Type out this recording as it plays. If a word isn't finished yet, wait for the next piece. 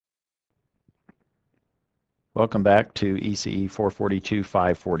Welcome back to ECE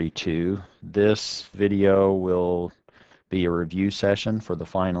 442-542. This video will be a review session for the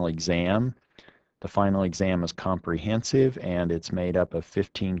final exam. The final exam is comprehensive and it's made up of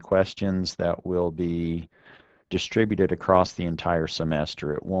 15 questions that will be distributed across the entire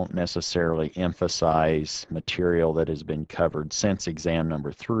semester. It won't necessarily emphasize material that has been covered since exam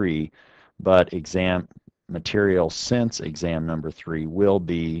number 3, but exam material since exam number 3 will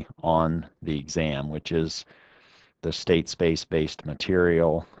be on the exam, which is the state space-based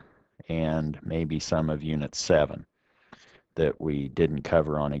material and maybe some of Unit 7 that we didn't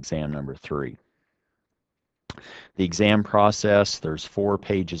cover on exam number 3. The exam process, there's 4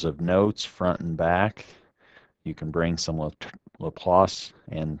 pages of notes front and back. You can bring some Laplace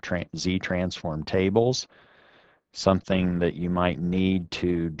and Z-transform tables, something that you might need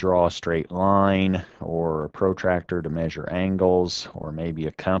to draw a straight line, or a protractor to measure angles, or maybe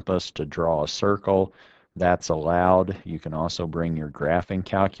a compass to draw a circle. That's allowed. You can also bring your graphing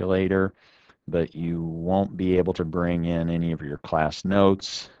calculator, but you won't be able to bring in any of your class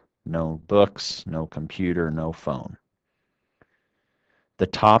notes, no books, no computer, no phone. The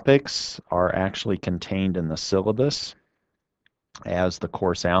topics are actually contained in the syllabus as the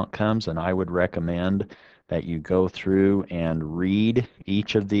course outcomes, and I would recommend that you go through and read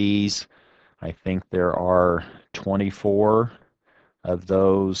each of these. I think there are 24 of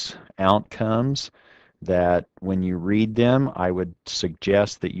those outcomes that when you read them, I would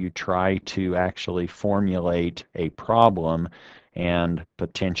suggest that you try to actually formulate a problem and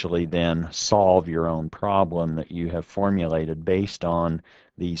potentially then solve your own problem that you have formulated based on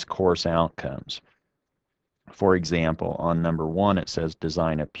these course outcomes. For example, on number 1, it says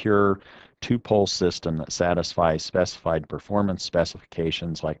design a pure two-pole system that satisfies specified performance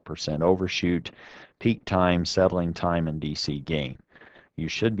specifications like percent overshoot, peak time, settling time, and DC gain. You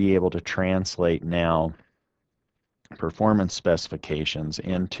should be able to translate now performance specifications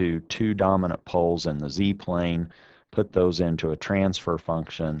into 2 dominant poles in the z-plane, put those into a transfer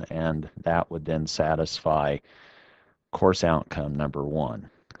function, and that would then satisfy course outcome number 1.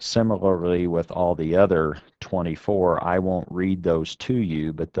 Similarly, with all the other 24, I won't read those to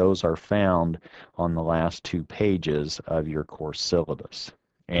you, but those are found on the last 2 pages of your course syllabus,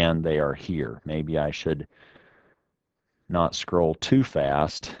 and they are here. Maybe I should not scroll too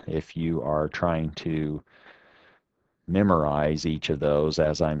fast if you are trying to memorize each of those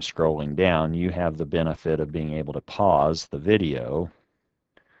as I'm scrolling down. You have the benefit of being able to pause the video,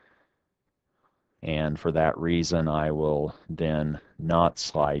 and for that reason I will then not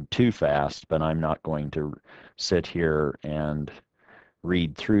slide too fast, but I'm not going to sit here and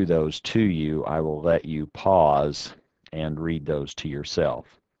read through those to you. I will let you pause and read those to yourself,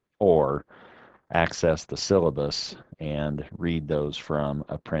 or access the syllabus and read those from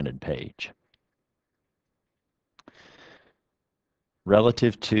a printed page.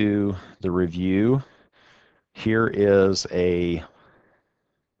 Relative to the review, here is a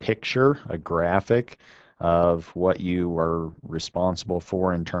picture, a graphic of what you are responsible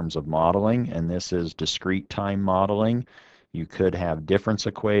for in terms of modeling, and this is discrete time modeling. You could have difference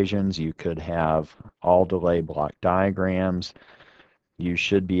equations, you could have all delay block diagrams. You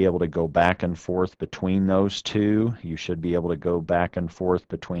should be able to go back and forth between those two. You should be able to go back and forth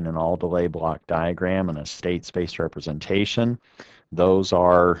between an all delay block diagram and a state space representation. Those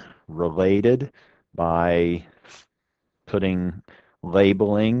are related by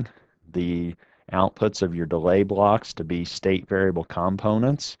labeling the outputs of your delay blocks to be state variable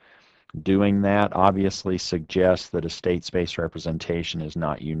components. Doing that obviously suggests that a state space representation is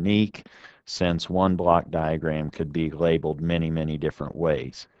not unique, since one block diagram could be labeled many different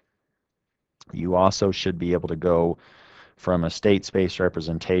ways. You also should be able to go from a state space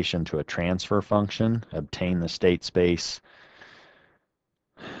representation to a transfer function, obtain the state space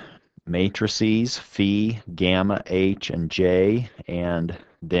matrices phi, gamma, h, and j, and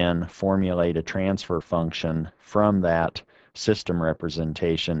then formulate a transfer function from that system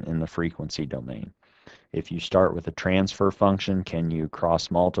representation in the frequency domain. If you start with a transfer function, can you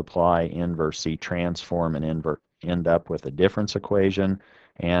cross multiply, inverse C transform, and end up with a difference equation?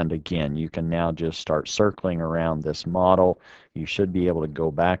 And again, you can now just start circling around this model. You should be able to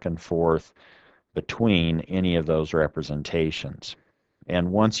go back and forth between any of those representations. And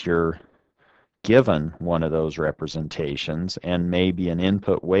once you're given one of those representations and maybe an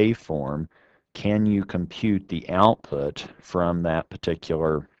input waveform, can you compute the output from that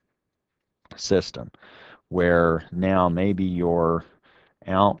particular system? Where now maybe your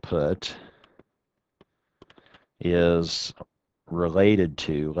output is related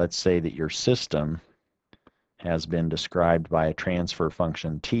to, let's say that your system has been described by a transfer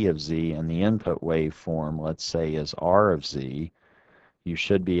function t of z, and the input waveform, let's say, is r of z, you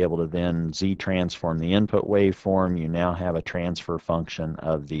should be able to then z-transform the input waveform. You now have a transfer function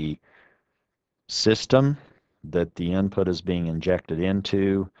of the system that the input is being injected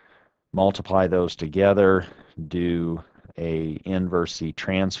into, multiply those together, do a inverse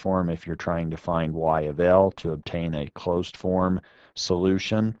z-transform if you're trying to find y of L to obtain a closed form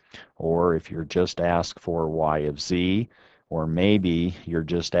solution, or if you're just asked for y of z, or maybe you're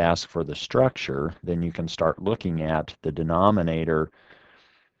just asked for the structure, then you can start looking at the denominator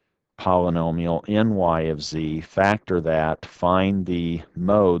polynomial in y of z, factor that, find the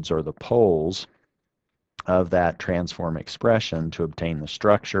modes or the poles of that transform expression to obtain the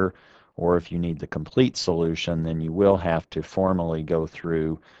structure, or if you need the complete solution, then you will have to formally go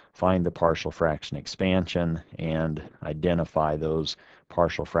through, find the partial fraction expansion, and identify those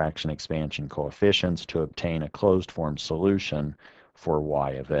partial fraction expansion coefficients to obtain a closed form solution for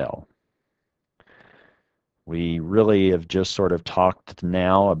y of L. We really have just sort of talked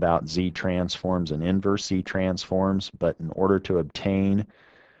now about z-transforms and inverse z-transforms, but in order to obtain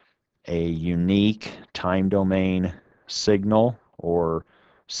a unique time domain signal or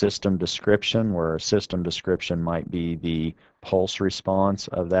system description, where a system description might be the pulse response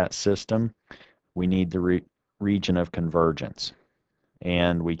of that system, we need the region of convergence.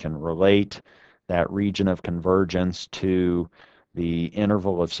 And we can relate that region of convergence to the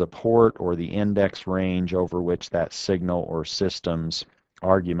interval of support or the index range over which that signal or system's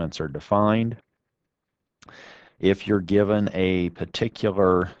arguments are defined. If you're given a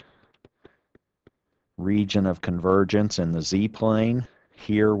particular region of convergence in the z-plane,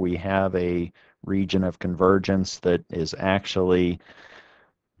 here we have a region of convergence that is actually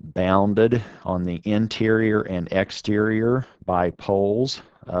bounded on the interior and exterior by poles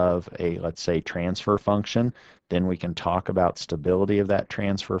of a, let's say, transfer function. Then we can talk about stability of that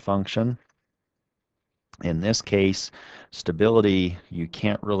transfer function. In this case, stability you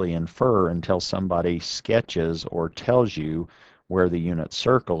can't really infer until somebody sketches or tells you where the unit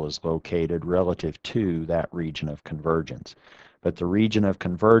circle is located relative to that region of convergence. But the region of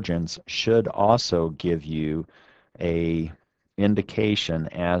convergence should also give you an indication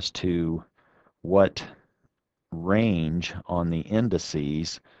as to what range on the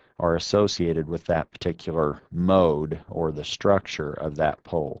indices are associated with that particular mode or the structure of that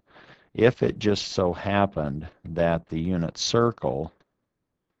pole. If it just so happened that the unit circle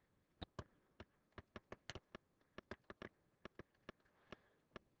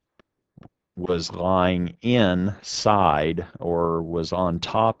was lying inside or was on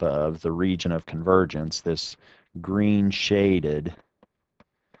top of the region of convergence, this green shaded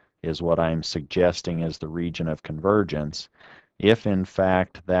is what I'm suggesting as the region of convergence. If in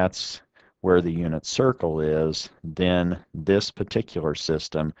fact that's where the unit circle is, then this particular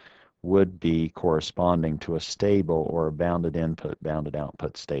system would be corresponding to a stable or a bounded input, bounded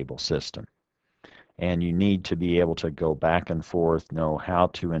output stable system. And you need to be able to go back and forth, know how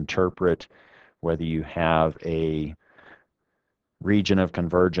to interpret whether you have a region of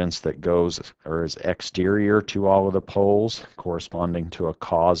convergence that goes or is exterior to all of the poles, corresponding to a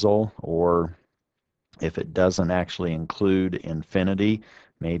causal, or if it doesn't actually include infinity,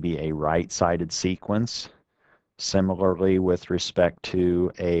 maybe a right-sided sequence. Similarly, with respect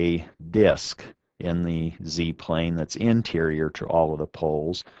to a disk in the z-plane that's interior to all of the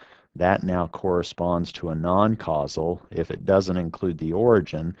poles, that now corresponds to a non-causal. If it doesn't include the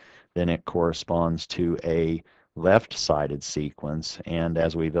origin, then it corresponds to a left-sided sequence, and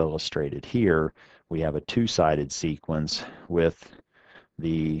as we've illustrated here, we have a two-sided sequence with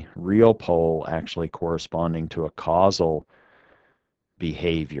the real pole actually corresponding to a causal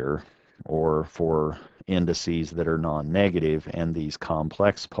behavior, or for indices that are non-negative, and these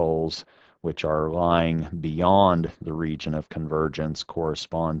complex poles, which are lying beyond the region of convergence,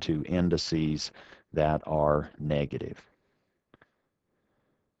 correspond to indices that are negative.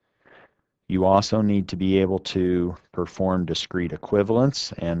 You also need to be able to perform discrete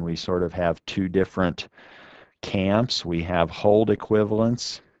equivalence, and we sort of have two different camps. We have hold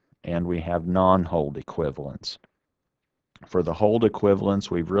equivalence and we have non-hold equivalence. For the hold equivalence,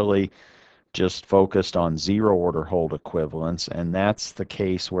 we've really just focused on zero order hold equivalence, and that's the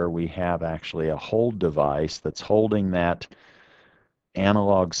case where we have actually a hold device that's holding that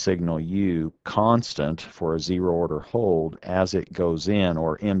analog signal U constant for a zero order hold as it goes in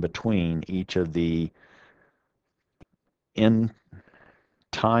or in between each of the in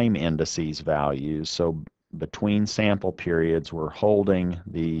time indices values. So between sample periods, we're holding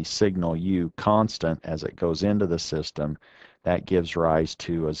the signal U constant as it goes into the system. That gives rise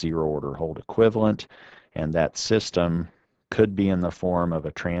to a zero order hold equivalent. and that system could be in the form of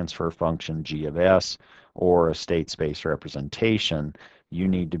a transfer function g of s or a state space representation. You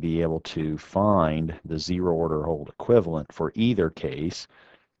need to be able to find the zero order hold equivalent for either case.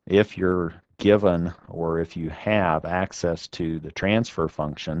 If you're given or if you have access to the transfer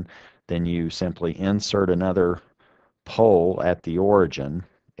function, then you simply insert another pole at the origin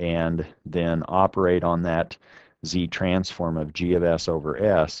and then operate on that z transform of g of s over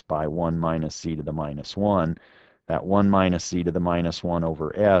s by 1 minus z to the minus 1. That 1 minus z to the minus 1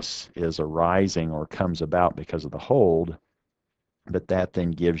 over s is arising or comes about because of the hold, but that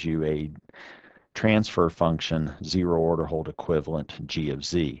then gives you a transfer function zero order hold equivalent g of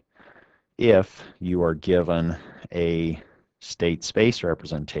z. If you are given a state space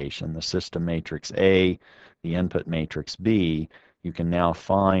representation, the system matrix A, the input matrix B, you can now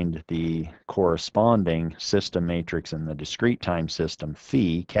find the corresponding system matrix in the discrete time system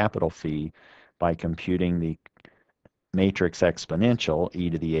phi, capital Phi, by computing the matrix exponential e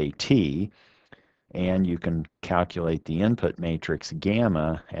to the at, and you can calculate the input matrix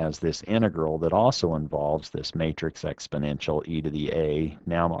gamma as this integral that also involves this matrix exponential e to the a.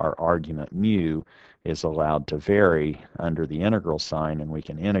 Now our argument mu is allowed to vary under the integral sign, and we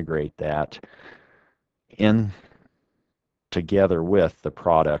can integrate that in together with the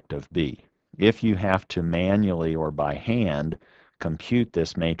product of b. If you have to manually or by hand compute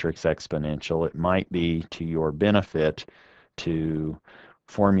this matrix exponential, it might be to your benefit to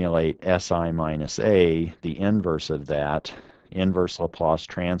formulate SI minus A, the inverse of that, inverse Laplace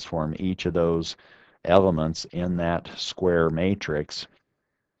transform each of those elements in that square matrix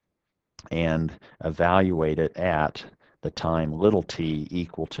and evaluate it at the time little t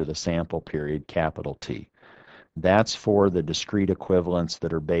equal to the sample period capital T. That's for the discrete equivalents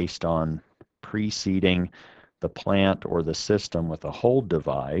that are based on preceding the plant or the system with a hold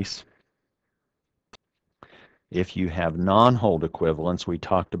device. If you have non-hold equivalents, we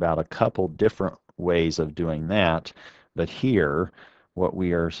talked about a couple different ways of doing that, but here what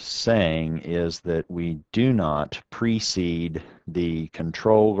we are saying is that we do not precede the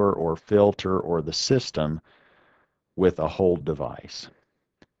controller or filter or the system with a hold device.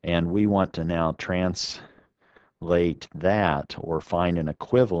 And we want to now translate that or find an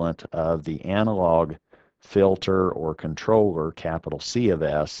equivalent of the analog filter or controller, capital C of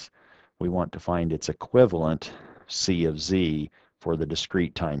S. We want to find its equivalent, C of Z, for the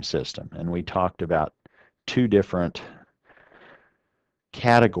discrete time system. And we talked about two different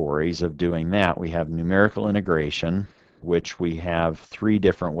categories of doing that. We have numerical integration, which we have three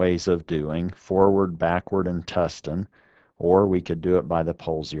different ways of doing: forward, backward, and Tustin. Or we could do it by the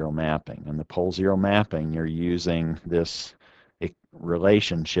pole zero mapping. And the pole zero mapping, you're using this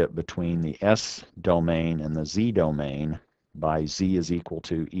relationship between the S domain and the Z domain by Z is equal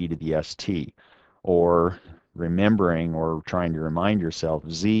to e to the st. Or remembering or trying to remind yourself,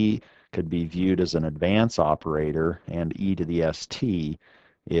 Z could be viewed as an advance operator, and e to the st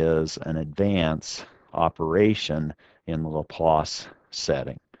is an advance operation in the Laplace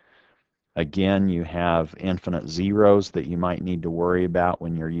setting. Again, you have infinite zeros that you might need to worry about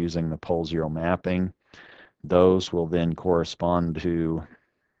when you're using the pole zero mapping. Those will then correspond to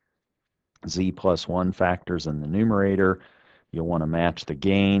z plus 1 factors in the numerator. You'll want to match the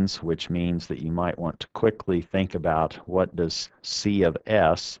gains, which means that you might want to quickly think about what does C of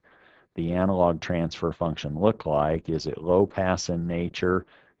S, the analog transfer function, look like. Is it low pass in nature?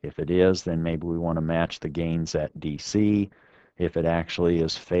 If it is, then maybe we want to match the gains at DC. If it actually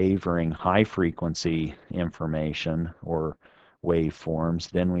is favoring high frequency information or waveforms,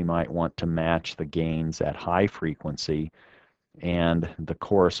 then we might want to match the gains at high frequency, and the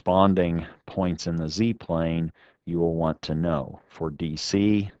corresponding points in the z-plane you will want to know. For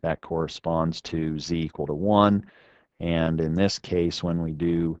DC, that corresponds to z equal to 1, and in this case, when we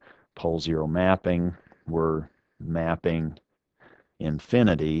do pole zero mapping, we're mapping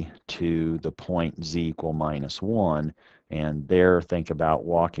infinity to the point z equal minus 1, and there think about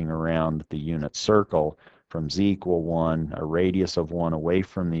walking around the unit circle from z equal 1, a radius of 1 away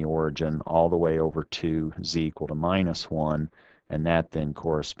from the origin, all the way over to z equal to minus 1, and that then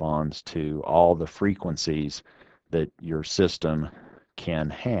corresponds to all the frequencies that your system can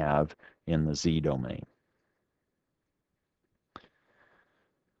have in the z domain.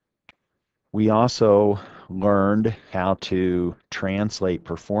 We also learned how to translate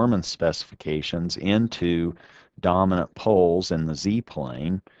performance specifications into dominant poles in the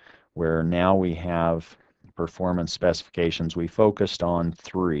z-plane, where now we have performance specifications. We focused on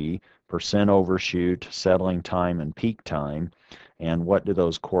 3: percent overshoot, settling time, and peak time. And what do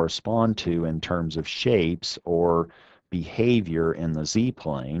those correspond to in terms of shapes or behavior in the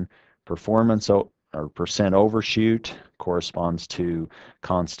z-plane? Performance or percent overshoot corresponds to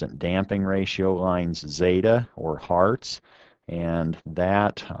constant damping ratio lines zeta or Hartz, and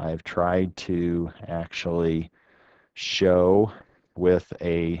that I've tried to actually show with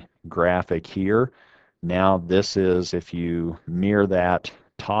a graphic here. Now this is, if you mirror that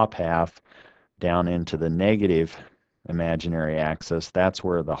top half down into the negative imaginary axis, that's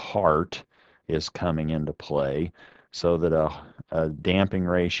where the Hart is coming into play, so that a damping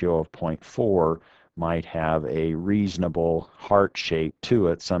ratio of 0.4 might have a reasonable heart shape to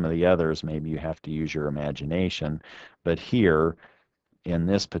it. Some of the others, maybe you have to use your imagination. But here, in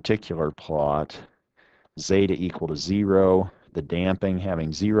this particular plot, zeta equal to 0, the damping,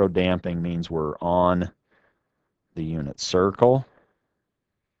 having 0 damping means we're on the unit circle.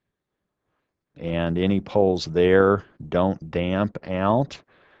 And any poles there don't damp out.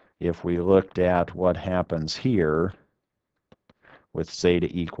 If we looked at what happens here with zeta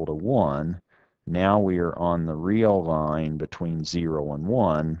equal to 1, now we are on the real line between 0 and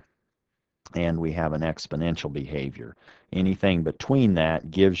 1, and we have an exponential behavior. Anything between that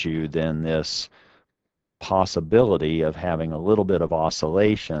gives you then this possibility of having a little bit of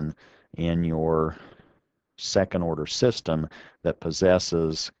oscillation in your second order system that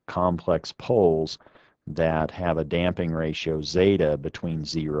possesses complex poles that have a damping ratio zeta between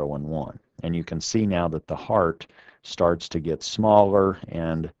 0 and 1. And you can see now that the Hart starts to get smaller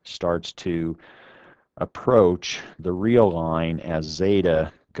and starts to approach the real line as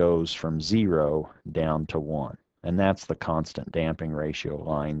zeta goes from 0 down to 1. And that's the constant damping ratio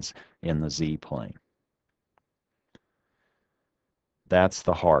lines in the z-plane. That's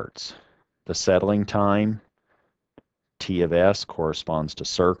the Harts. The settling time, T of S, corresponds to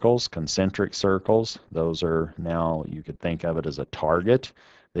circles, concentric circles. Those are now, you could think of it as a target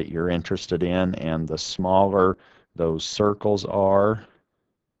that you're interested in, and the smaller those circles are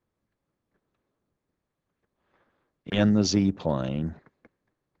in the z-plane,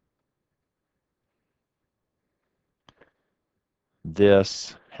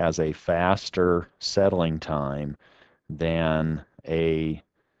 this has a faster settling time than a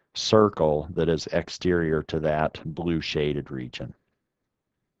circle that is exterior to that blue shaded region.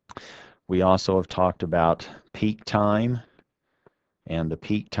 We also have talked about peak time, and the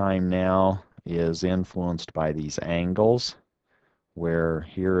peak time now is influenced by these angles, where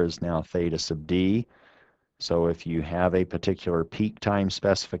here is now theta sub d. So if you have a particular peak time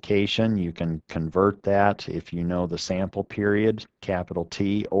specification, you can convert that if you know the sample period, capital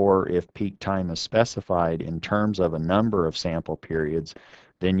T, or if peak time is specified in terms of a number of sample periods,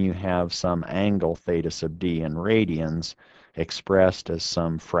 then you have some angle theta sub d in radians expressed as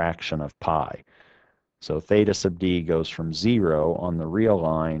some fraction of pi. So theta sub d goes from 0 on the real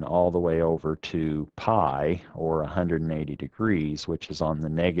line all the way over to pi, or 180 degrees, which is on the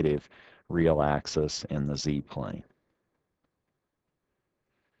negative real axis in the z-plane.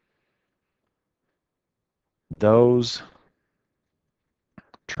 Those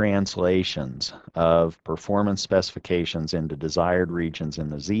translations of performance specifications into desired regions in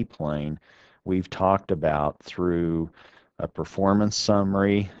the z-plane we've talked about through a performance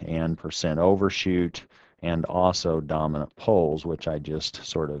summary and percent overshoot and also dominant poles, which I just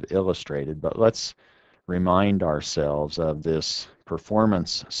sort of illustrated. But let's remind ourselves of this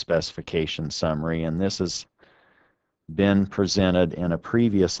performance specification summary, and this has been presented in a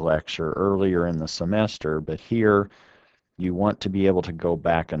previous lecture earlier in the semester, but here you want to be able to go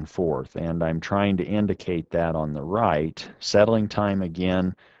back and forth, and I'm trying to indicate that on the right. Settling time,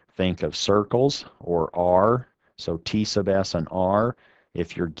 again, think of circles or R, so T sub S and R.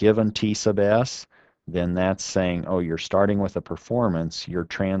 If you're given T sub S, then that's saying, oh, you're starting with a performance, you're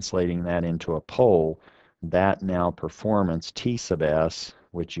translating that into a pole. That now performance T sub S,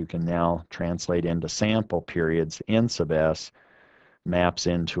 which you can now translate into sample periods N sub S, maps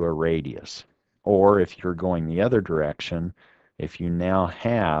into a radius. Or if you're going the other direction, if you now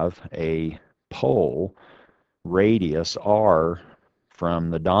have a pole radius R from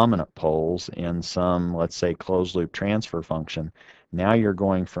the dominant poles in some, let's say, closed loop transfer function, now you're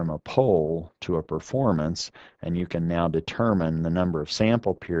going from a pole to a performance, and you can now determine the number of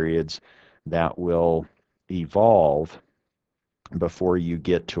sample periods that will evolve before you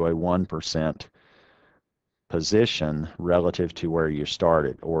get to a 1% position relative to where you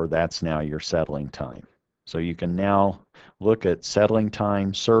started, or that's now your settling time. So you can now look at settling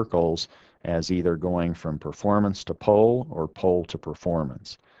time circles as either going from performance to pole or pole to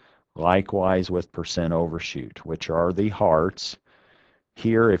performance. Likewise with percent overshoot, which are the Harts.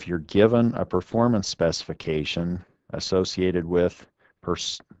 Here, if you're given a performance specification associated with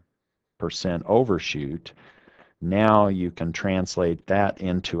percent overshoot, now you can translate that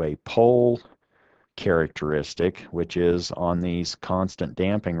into a pole characteristic, which is on these constant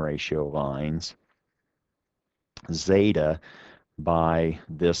damping ratio lines, zeta by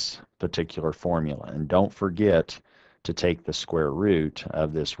this particular formula. And don't forget to take the square root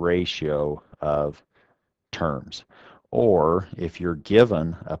of this ratio of terms. Or if you're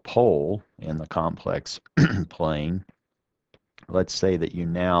given a pole in the complex plane, let's say that you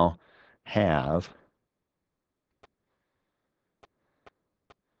now have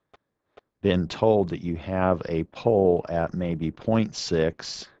been told that you have a pole at maybe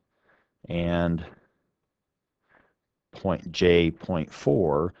 0.6 and J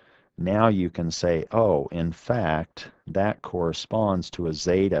 0.4, now you can say, oh, in fact, that corresponds to a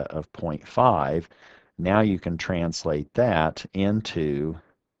zeta of 0.5. Now you can translate that into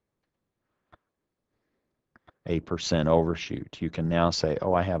a percent overshoot. You can now say,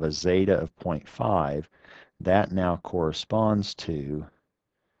 oh, I have a zeta of 0.5. That now corresponds to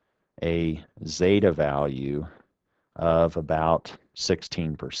a zeta value of about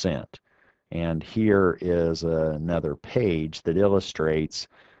 16%. And here is another page that illustrates,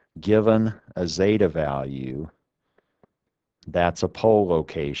 given a zeta value, that's a pole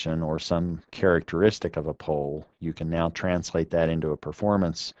location or some characteristic of a pole, you can now translate that into a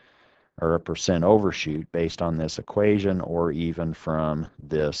performance or a percent overshoot based on this equation or even from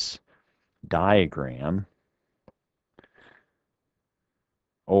this diagram.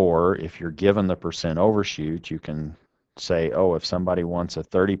 Or if you're given the percent overshoot, you can say, oh, if somebody wants a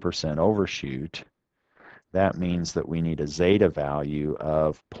 30% overshoot, that means that we need a zeta value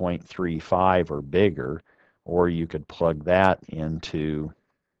of 0.35 or bigger, or you could plug that into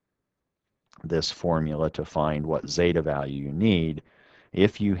this formula to find what zeta value you need.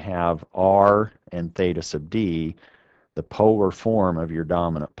 If you have R and theta sub d, the polar form of your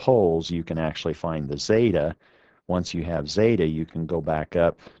dominant poles, you can actually find the zeta. Once you have zeta, you can go back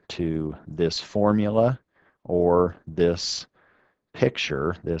up to this formula or this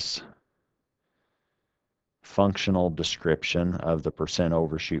picture, this functional description of the percent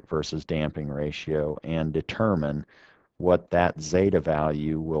overshoot versus damping ratio, and determine what that zeta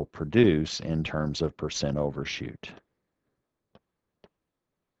value will produce in terms of percent overshoot.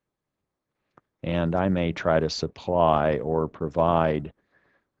 And I may try to supply or provide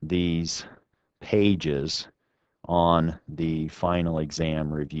these pages on the final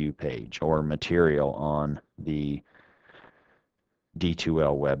exam review page or material on the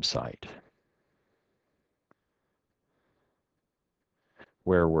D2L website.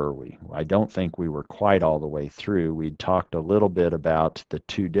 Where were we? I don't think we were quite all the way through. We'd talked a little bit about the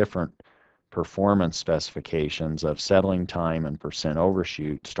two different performance specifications of settling time and percent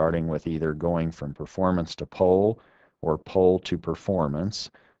overshoot, starting with either going from performance to pole or pole to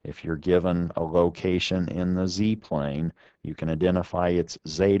performance. If you're given a location in the z-plane, you can identify its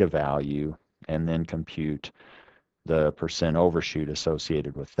zeta value and then compute the percent overshoot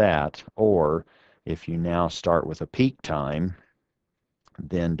associated with that. Or if you now start with a peak time,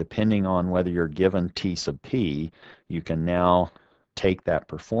 then depending on whether you're given T sub P, you can now take that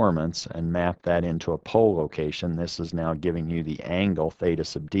performance and map that into a pole location. This is now giving you the angle theta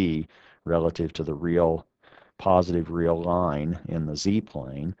sub d relative to the real positive real line in the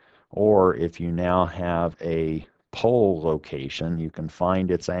z-plane. Or if you now have a pole location, you can find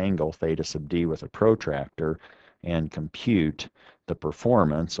its angle theta sub d with a protractor and compute the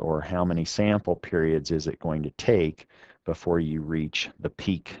performance, or how many sample periods is it going to take before you reach the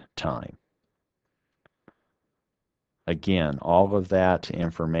peak time. Again, all of that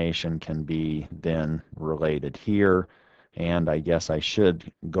information can be then related here, and I guess I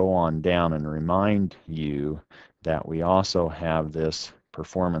should go on down and remind you that we also have this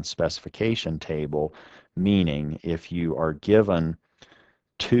performance specification table, meaning if you are given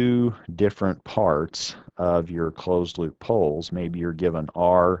two different parts of your closed loop poles, maybe you're given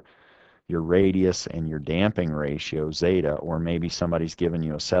R, your radius, and your damping ratio, zeta, or maybe somebody's given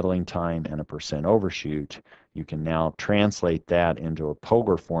you a settling time and a percent overshoot, you can now translate that into a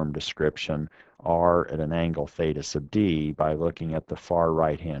polar form description, R at an angle theta sub d, by looking at the far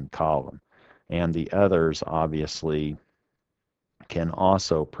right-hand column. And the others obviously can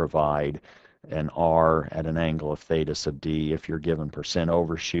also provide an R at an angle of theta sub d. If you're given percent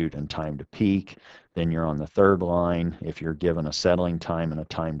overshoot and time to peak, then you're on the third line. If you're given a settling time and a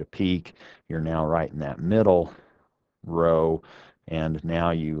time to peak, you're now right in that middle row, and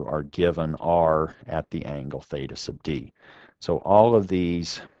now you are given R at the angle theta sub d. So all of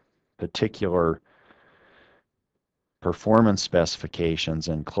these particular performance specifications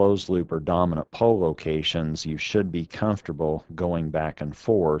and closed loop or dominant pole locations, you should be comfortable going back and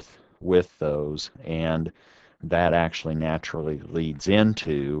forth with those, and that actually naturally leads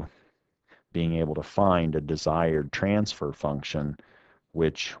into being able to find a desired transfer function,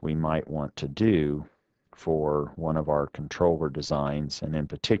 which we might want to do for one of our controller designs, and in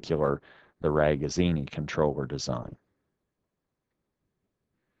particular, the Ragazzini controller design.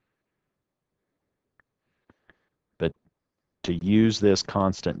 But to use this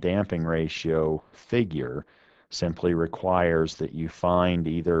constant damping ratio figure simply requires that you find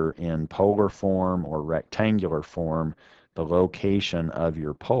either in polar form or rectangular form the location of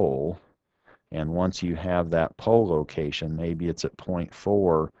your pole. And once you have that pole location, maybe it's at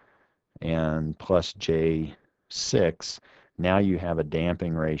 0.4 and plus J6, now you have a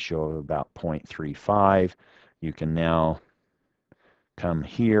damping ratio of about 0.35. You can now come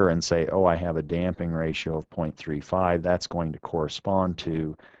here and say, oh, I have a damping ratio of 0.35. That's going to correspond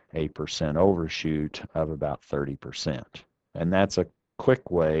to a percent overshoot of about 30%. And that's a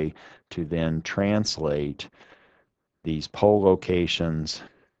quick way to then translate these pole locations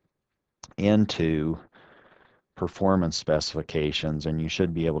into performance specifications, and you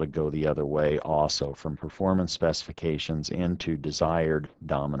should be able to go the other way also, from performance specifications into desired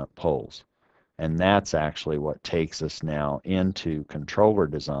dominant poles. And that's actually what takes us now into controller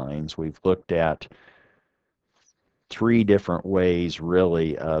designs. We've looked at three different ways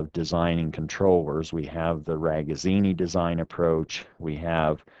really of designing controllers. We have the Ragazzini design approach, we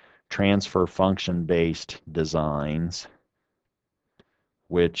have transfer function based designs,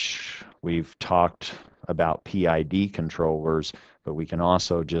 which we've talked about PID controllers, but we can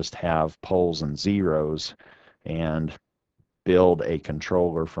also just have poles and zeros and build a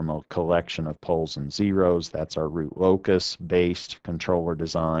controller from a collection of poles and zeros. That's our root locus based controller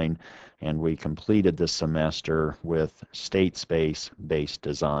design. And we completed this semester with state space based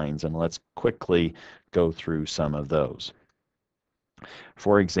designs. And let's quickly go through some of those.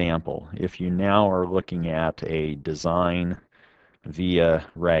 For example, if you now are looking at a design via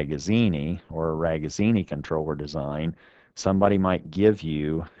Ragazzini or a Ragazzini controller design, somebody might give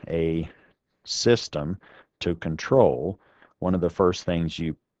you a system to control. One of the first things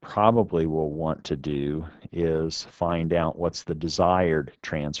you probably will want to do is find out what's the desired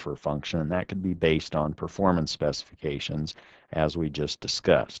transfer function, and that could be based on performance specifications as we just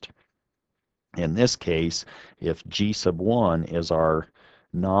discussed. In this case, if G sub 1 is our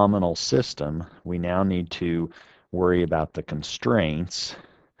nominal system, we now need to worry about the constraints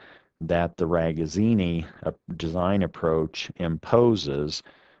that the Ragazzini design approach imposes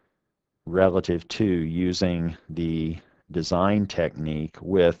relative to using the design technique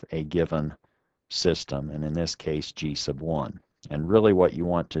with a given system, and in this case G sub 1. And really what you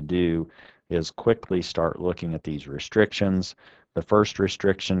want to do is quickly start looking at these restrictions. The first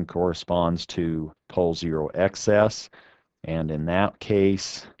restriction corresponds to pole zero excess, and in that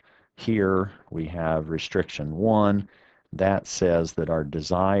case here we have restriction 1 that says that our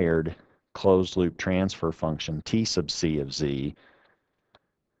desired closed loop transfer function T sub C of Z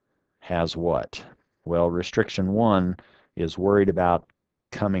has what? Well, restriction 1 is worried about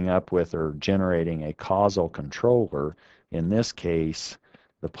coming up with or generating a causal controller. In this case,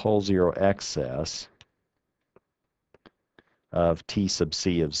 the pole zero excess of T sub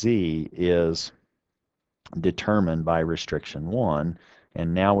C of Z is determined by restriction 1,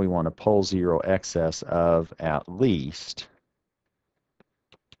 and now we want a pole zero excess of at least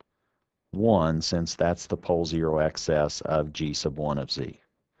 1, since that's the pole zero excess of G sub 1 of Z.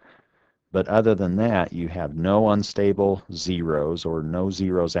 But other than that, you have no unstable zeros or no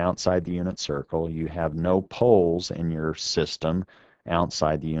zeros outside the unit circle. You have no poles in your system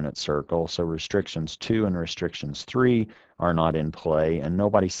outside the unit circle. So restrictions 2 and restrictions 3 are not in play, and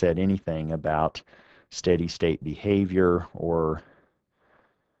nobody said anything about steady state behavior or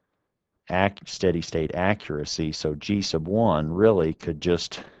steady state accuracy. So G sub 1 really could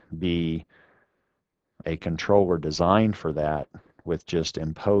just be a controller designed for that, with just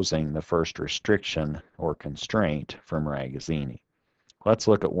imposing the first restriction or constraint from Ragazzini. Let's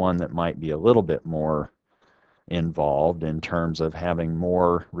look at one that might be a little bit more involved in terms of having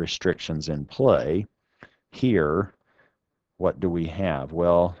more restrictions in play. Here, what do we have?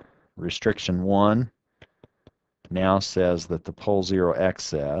 Well, restriction 1 now says that the pole zero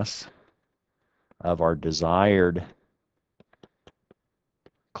excess of our desired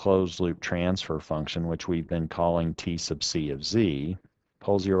closed loop transfer function, which we've been calling T sub C of Z,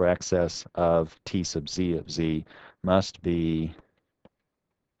 pole zero excess of T sub Z of Z must be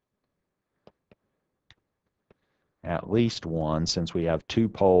at least 1, since we have 2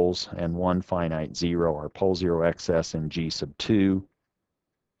 poles and 1 finite zero. Our pole zero excess in G sub 2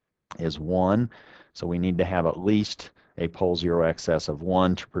 is 1, so we need to have at least a pole zero excess of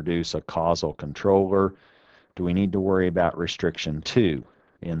 1 to produce a causal controller. Do we need to worry about restriction 2?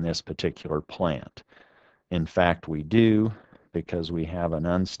 in this particular plant. In fact, we do, because we have an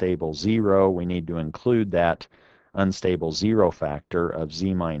unstable 0. We need to include that unstable 0 factor of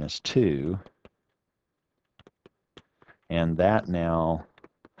z minus 2. And that now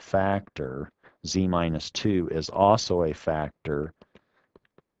factor, z minus 2, is also a factor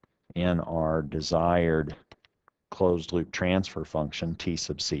in our desired closed-loop transfer function, T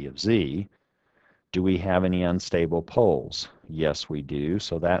sub c of z. Do we have any unstable poles? Yes, we do.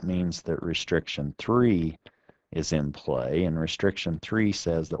 So that means that restriction 3 is in play, and restriction 3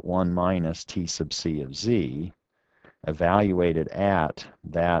 says that 1 minus T sub c of z, evaluated at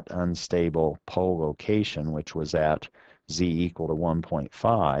that unstable pole location, which was at z equal to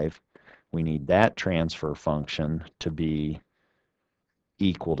 1.5, we need that transfer function to be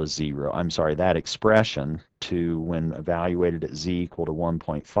equal to 0. I'm sorry, that expression to when evaluated at z equal to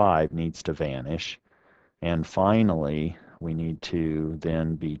 1.5 needs to vanish. And finally, we need to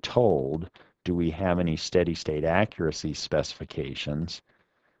then be told, do we have any steady state accuracy specifications?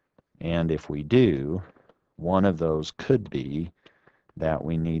 And if we do, one of those could be that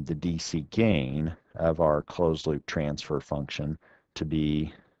we need the DC gain of our closed loop transfer function to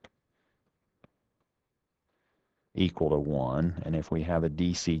be equal to 1. And if we have a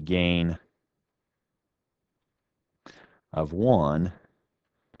DC gain of 1,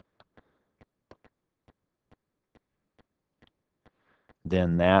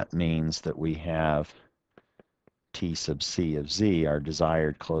 then that means that we have T sub c of z, our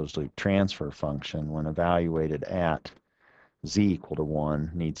desired closed loop transfer function, when evaluated at z equal to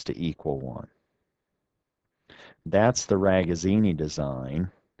 1, needs to equal 1. That's the Ragazzini design.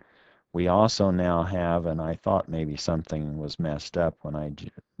 We also now have, and I thought maybe something was messed up when I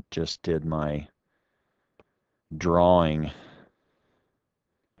just did my drawing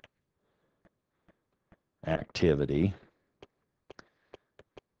activity.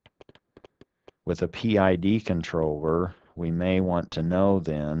 With a PID controller, we may want to know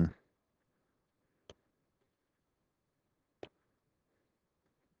then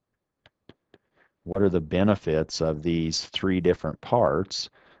what are the benefits of these 3 different parts.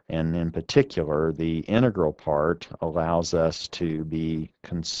 And in particular, the integral part allows us to be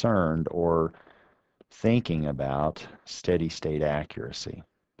concerned or thinking about steady state accuracy.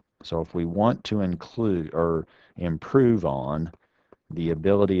 So if we want to include or improve on the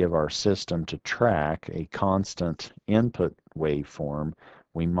ability of our system to track a constant input waveform,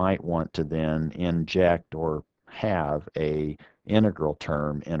 we might want to then inject or have a integral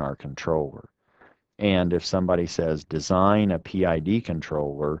term in our controller. And if somebody says design a PID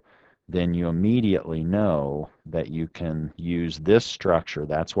controller, then you immediately know that you can use this structure.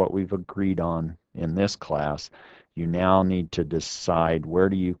 That's what we've agreed on in this class. You now need to decide where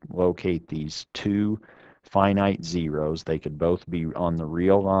do you locate these 2 finite zeros. They could both be on the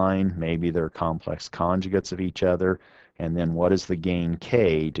real line. Maybe they're complex conjugates of each other. And then what is the gain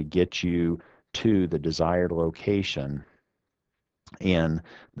k to get you to the desired location in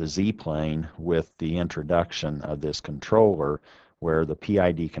the z-plane with the introduction of this controller, where the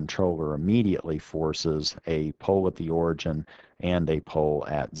PID controller immediately forces a pole at the origin and a pole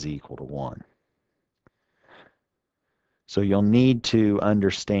at z equal to 1. So you'll need to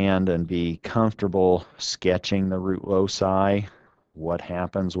understand and be comfortable sketching the root loci, what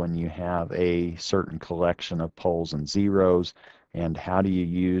happens when you have a certain collection of poles and zeros, and how do you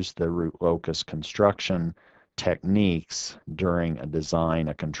use the root locus construction techniques during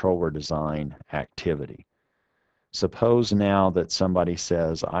a controller design activity. Suppose now that somebody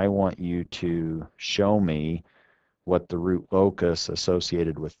says, I want you to show me what the root locus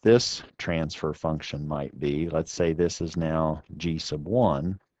associated with this transfer function might be. Let's say this is now g sub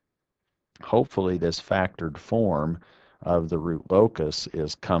 1. Hopefully this factored form of the root locus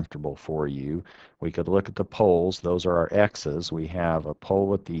is comfortable for you. We could look at the poles. Those are our x's. We have a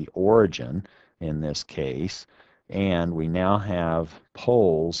pole at the origin in this case, and we now have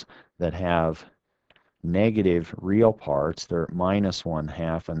poles that have negative real parts. They're at minus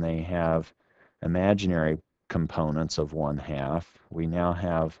 1/2, and they have imaginary components of 1/2. We now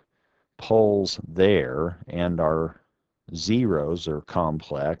have poles there, and our zeros are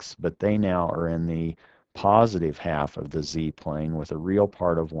complex, but they now are in the positive half of the z-plane with a real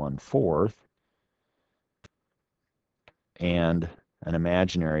part of 1/4 and an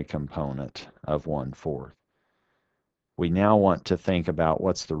imaginary component of 1/4. We now want to think about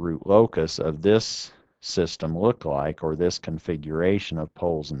what's the root locus of this system look like, or this configuration of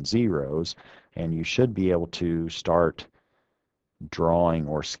poles and zeros, and you should be able to start drawing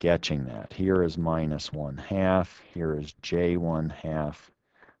or sketching that. Here is minus 1/2, here is j 1/2.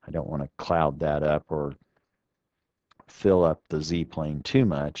 I don't want to cloud that up or fill up the z-plane too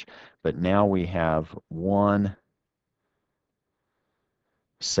much, but now we have one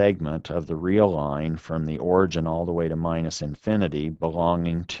segment of the real line from the origin all the way to minus infinity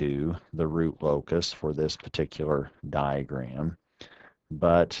belonging to the root locus for this particular diagram.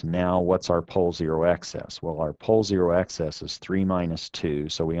 But now what's our pole zero excess? Well, our pole zero excess is 3 minus 2,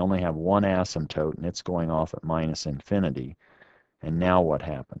 so we only have one asymptote and it's going off at minus infinity. And now what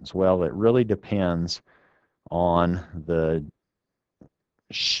happens? Well, it really depends on the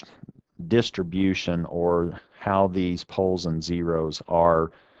distribution or how these poles and zeros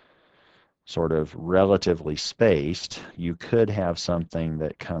are sort of relatively spaced. You could have something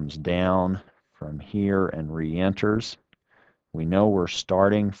that comes down from here and re-enters. We know we're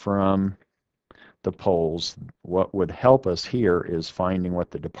starting from the poles. What would help us here is finding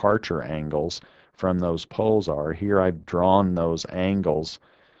what the departure angles from those poles are. Here I've drawn those angles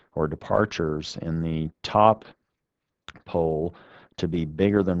or departures in the top pole to be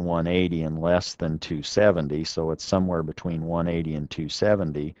bigger than 180 and less than 270, so it's somewhere between 180 and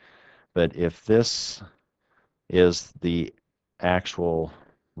 270. But if this is the actual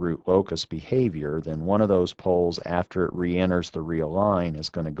root locus behavior, then one of those poles after it re-enters the real line is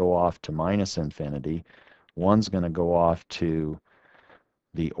going to go off to minus infinity. One's going to go off to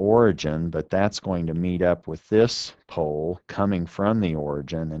the origin, but that's going to meet up with this pole coming from the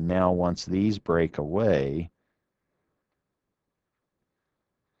origin. And now once these break away,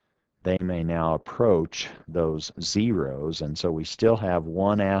 they may now approach those zeros. And so we still have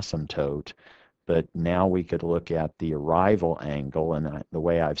one asymptote, but now we could look at the arrival angle, and the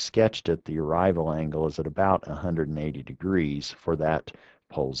way I've sketched it, the arrival angle is at about 180 degrees for that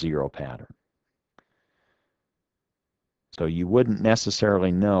pole zero pattern. So you wouldn't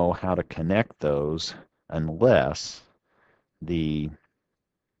necessarily know how to connect those unless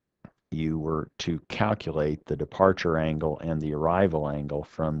you were to calculate the departure angle and the arrival angle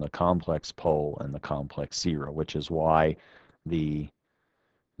from the complex pole and the complex zero, which is why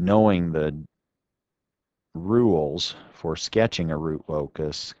knowing the rules for sketching a root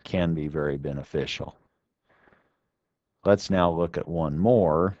locus can be very beneficial. Let's now look at one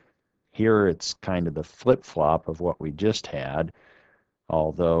more. Here it's kind of the flip-flop of what we just had,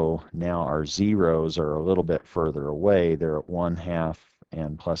 although now our zeros are a little bit further away. They're at 1/2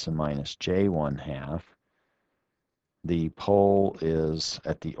 and plus and minus j 1/2. The pole is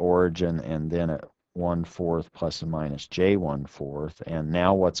at the origin and then at 1/4 plus and minus j 1/4. And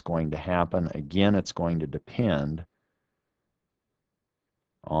now what's going to happen? Again, it's going to depend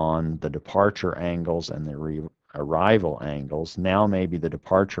on the departure angles and the arrival angles. Now maybe the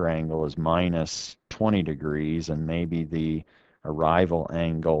departure angle is minus 20 degrees and maybe the arrival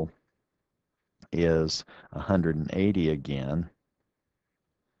angle is 180 again.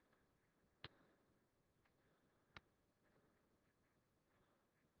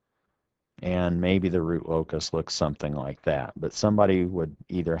 And maybe the root locus looks something like that. But somebody would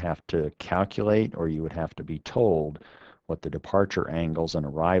either have to calculate or you would have to be told what the departure angles and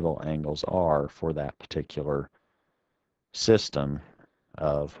arrival angles are for that particular system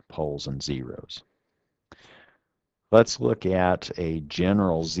of poles and zeros. Let's look at a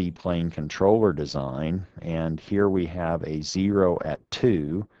general z-plane controller design, and here we have a 0 at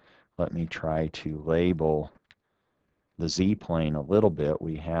 2. Let me try to label the z-plane a little bit.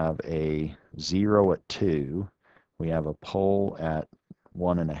 We have a 0 at 2, we have a pole at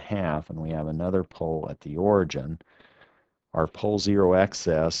 1.5, and we have another pole at the origin. Our pole zero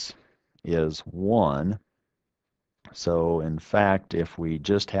excess is 1. So in fact, if we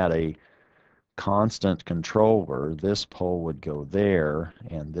just had a constant controller, this pole would go there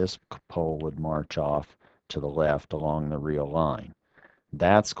and this pole would march off to the left along the real line.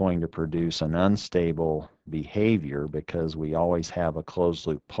 That's going to produce an unstable behavior because we always have a closed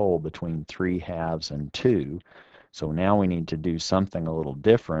loop pole between 3/2 and 2. So now we need to do something a little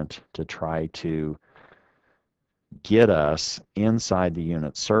different to try to get us inside the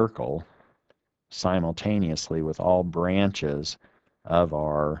unit circle simultaneously with all branches of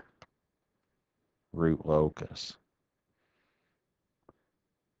our root locus.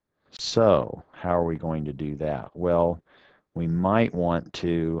 So how are we going to do that? Well, we might want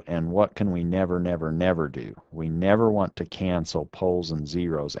to, and what can we never, never, never do? We never want to cancel poles and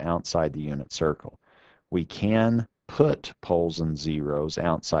zeros outside the unit circle. We can put poles and zeros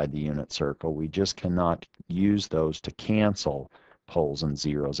outside the unit circle. We just cannot use those to cancel poles and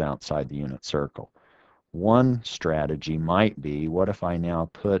zeros outside the unit circle. One strategy might be, what if I now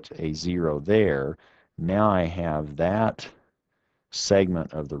put a 0 there? Now I have that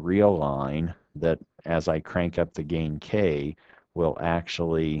segment of the real line that, as I crank up the gain k, will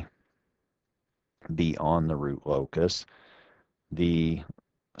actually be on the root locus. The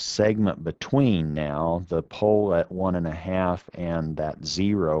segment between now, the pole at 1.5 and that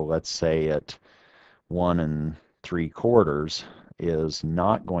 0, let's say at 1 3/4, is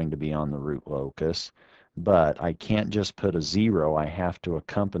not going to be on the root locus, but I can't just put a 0. I have to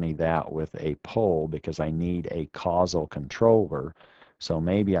accompany that with a pole because I need a causal controller. So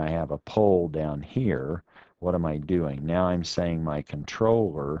maybe I have a pole down here. What am I doing? Now I'm saying my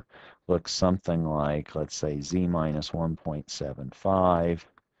controller looks something like, let's say, z minus 1.75,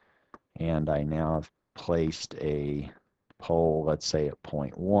 and I now have placed a pole, let's say at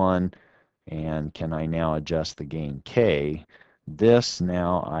 0.1, and can I now adjust the gain k? This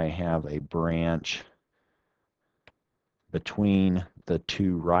now I have a branch between the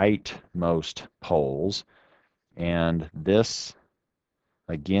two rightmost poles, and this,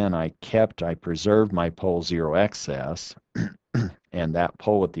 again, I preserved my pole 0 excess, and that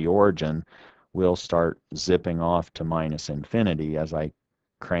pole at the origin will start zipping off to minus infinity as I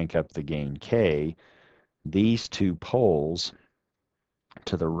crank up the gain k. These two poles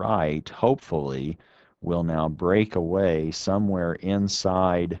to the right, hopefully, will now break away somewhere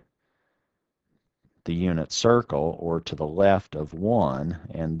inside the unit circle or to the left of 1,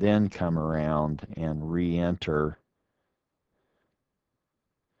 and then come around and re-enter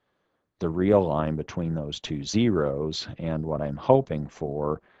the real line between those two zeros. And what I'm hoping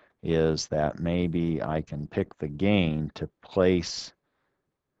for is that maybe I can pick the gain to place,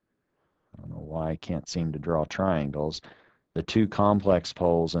 I don't know why I can't seem to draw triangles, the two complex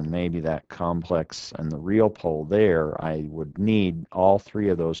poles and maybe that complex and the real pole there. I would need all three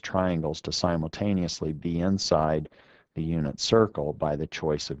of those triangles to simultaneously be inside the unit circle by the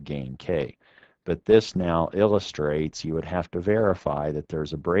choice of gain k. But this now illustrates you would have to verify that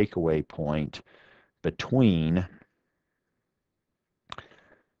there's a breakaway point between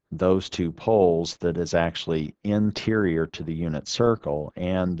those two poles that is actually interior to the unit circle,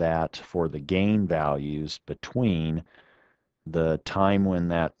 and that for the gain values between the time when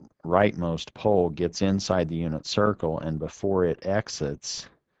that rightmost pole gets inside the unit circle and before it exits,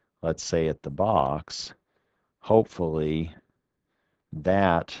 let's say at the box, hopefully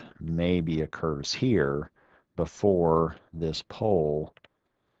that maybe occurs here before this pole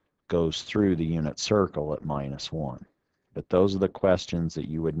goes through the unit circle at -1. But those are the questions that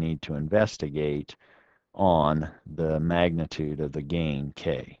you would need to investigate on the magnitude of the gain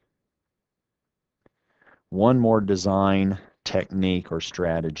k. One more design technique or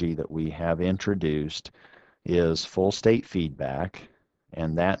strategy that we have introduced is full state feedback,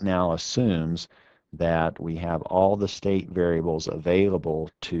 and that now assumes that we have all the state variables available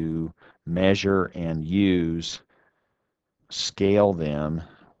to measure and use, scale them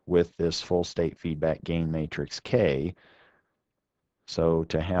with this full state feedback gain matrix K. So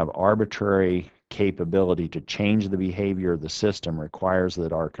to have arbitrary capability to change the behavior of the system requires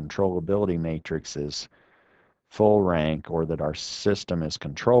that our controllability matrix is full rank, or that our system is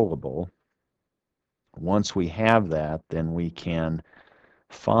controllable. Once we have that, then we can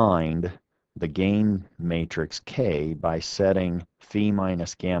find the gain matrix K by setting phi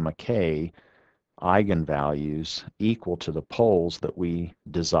minus gamma K eigenvalues equal to the poles that we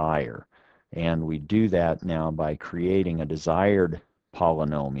desire. And we do that now by creating a desired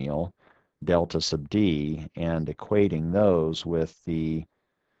polynomial, delta sub d, and equating those with the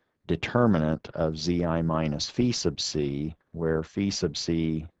determinant of zi minus phi sub c, where phi sub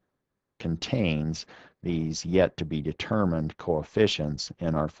c contains these yet to be determined coefficients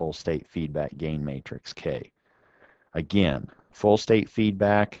in our full state feedback gain matrix K. Again, full state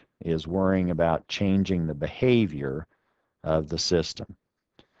feedback is worrying about changing the behavior of the system.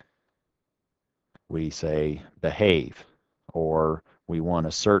 We say behave, or we want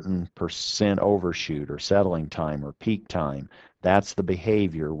a certain percent overshoot or settling time or peak time. That's the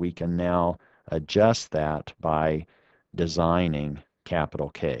behavior. We can now adjust that by designing capital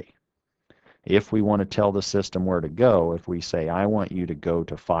K. If we want to tell the system where to go, if we say, I want you to go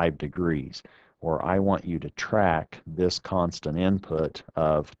to 5 degrees, or I want you to track this constant input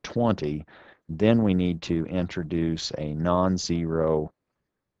of 20, then we need to introduce a non-zero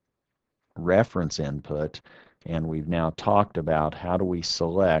reference input. And we've now talked about how do we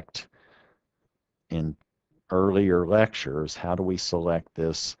select in earlier lectures, how do we select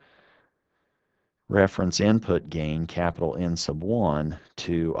this reference input gain, capital N sub 1,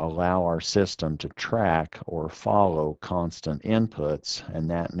 to allow our system to track or follow constant inputs. And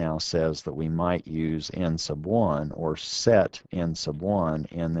that now says that we might use N sub 1 or set N sub 1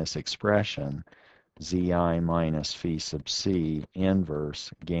 in this expression, Zi minus phi sub c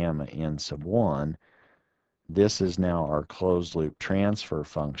inverse gamma N sub 1. This is now our closed loop transfer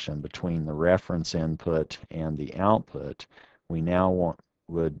function between the reference input and the output. We now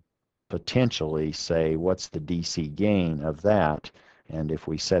would potentially say what's the DC gain of that, and if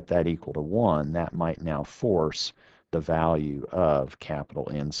we set that equal to 1, that might now force the value of capital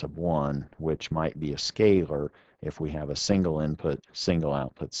N sub 1, which might be a scalar if we have a single input, single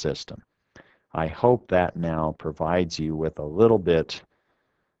output system. I hope that now provides you with a little bit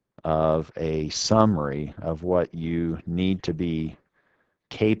of a summary of what you need to be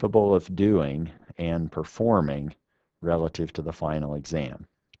capable of doing and performing relative to the final exam.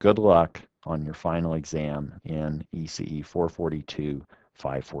 Good luck on your final exam in ECE 442,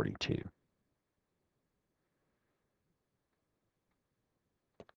 542.